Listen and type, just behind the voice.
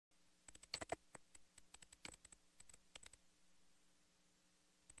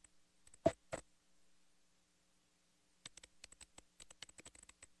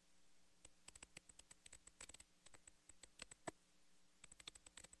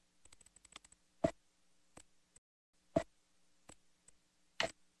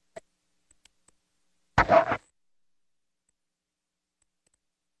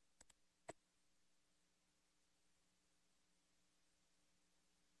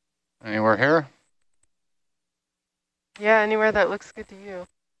Anywhere here? Yeah, anywhere that looks good to you.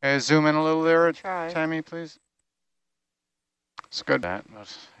 Okay, zoom in a little there, Try. Tammy, please. It's good. That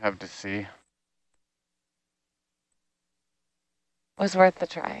let's have to see. Was worth the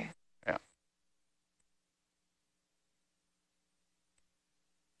try. Yeah.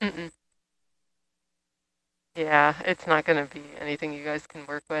 Mm-mm. Yeah, it's not going to be anything you guys can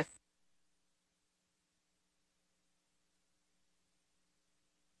work with.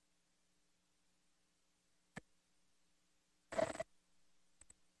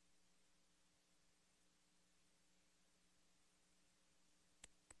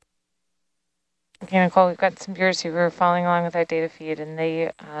 Okay, Nicole, we've got some viewers who were following along with our data feed, and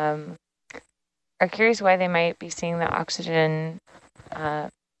they are curious why they might be seeing the oxygen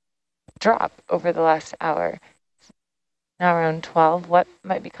drop over the last hour. Now around 12, what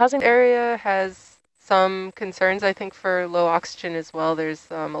might be causing? The area has some concerns, I think, for low oxygen as well. There's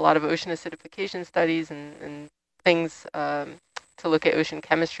a lot of ocean acidification studies and things to look at ocean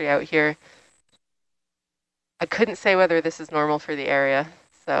chemistry out here. I couldn't say whether this is normal for the area,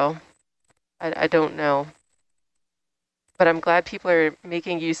 so I don't know. But I'm glad people are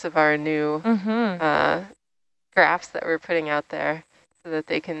making use of our new graphs that we're putting out there so that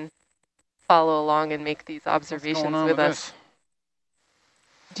they can follow along and make these observations with us. This?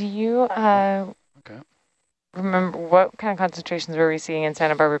 Do you remember what kind of concentrations were we seeing in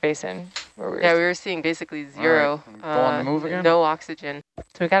Santa Barbara Basin? We were seeing basically zero, Go on the move again? no oxygen.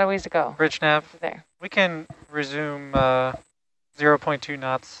 So we got a ways to go. Bridge nav, there. We can resume 0.2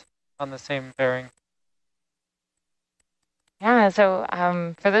 knots on the same bearing. Yeah, so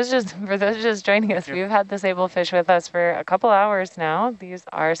for those just joining us, we've had the sablefish with us for a couple hours now. These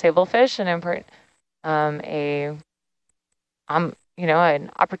are sablefish, an an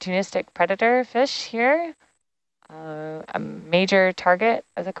opportunistic predator fish here, a major target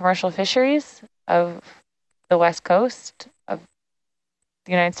of the commercial fisheries of the west coast of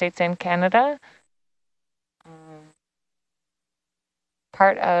the United States and Canada.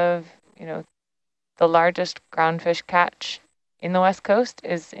 Part of, the largest groundfish catch in the west coast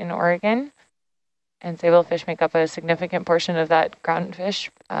is in Oregon, and sablefish make up a significant portion of that groundfish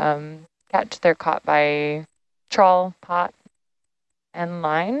catch. They're caught by trawl, pot, and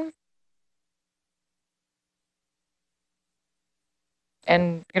line.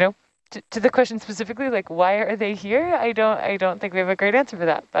 And, to the question specifically, like, why are they here? I don't think we have a great answer for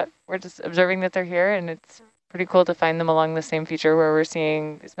that, but we're just observing that they're here, and it's pretty cool to find them along the same feature where we're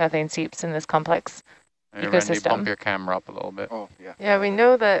seeing these methane seeps in this complex ecosystem. Randy, bump your camera up a little bit. Oh, yeah. Yeah, we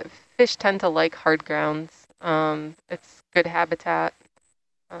know that fish tend to like hard grounds. It's good habitat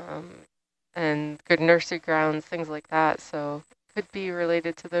and good nursery grounds, things like that. So could be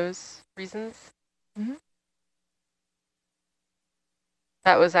related to those reasons. Mm-hmm.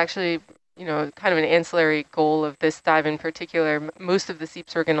 That was actually, kind of an ancillary goal of this dive in particular. Most of the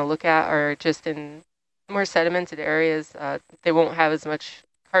seeps we're going to look at are just in more sedimented areas. They won't have as much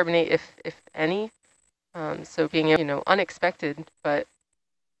carbonate, if any. So being, unexpected, but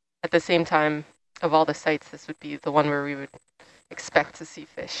at the same time, of all the sites, this would be the one where we would expect to see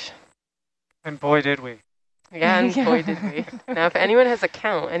fish. And boy, did we. Yeah, and boy, did we. Now, if anyone has a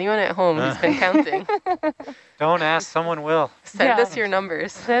count, anyone at home who's been counting. Don't ask, someone will. Send us your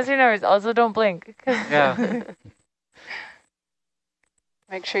numbers. Send us your numbers. Also, don't blink. Yeah.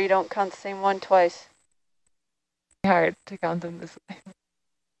 Make sure you don't count the same one twice. Hard to count them this way.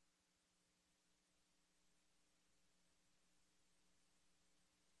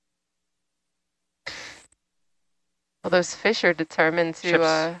 Well, those fish are determined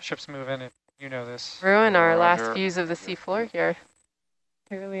to ships move in it. You know this. Ruin our last views of the seafloor here.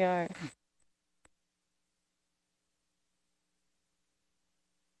 They really are.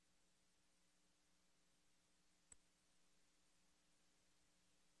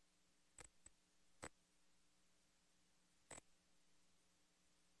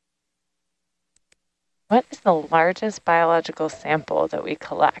 What is the largest biological sample that we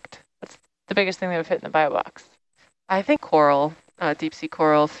collect? What's the biggest thing that would fit in the bio box? I think coral, deep sea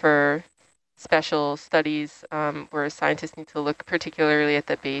coral for special studies where scientists need to look particularly at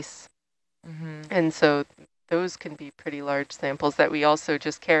the base. And so those can be pretty large samples that we also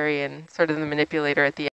just carry in sort of the manipulator at the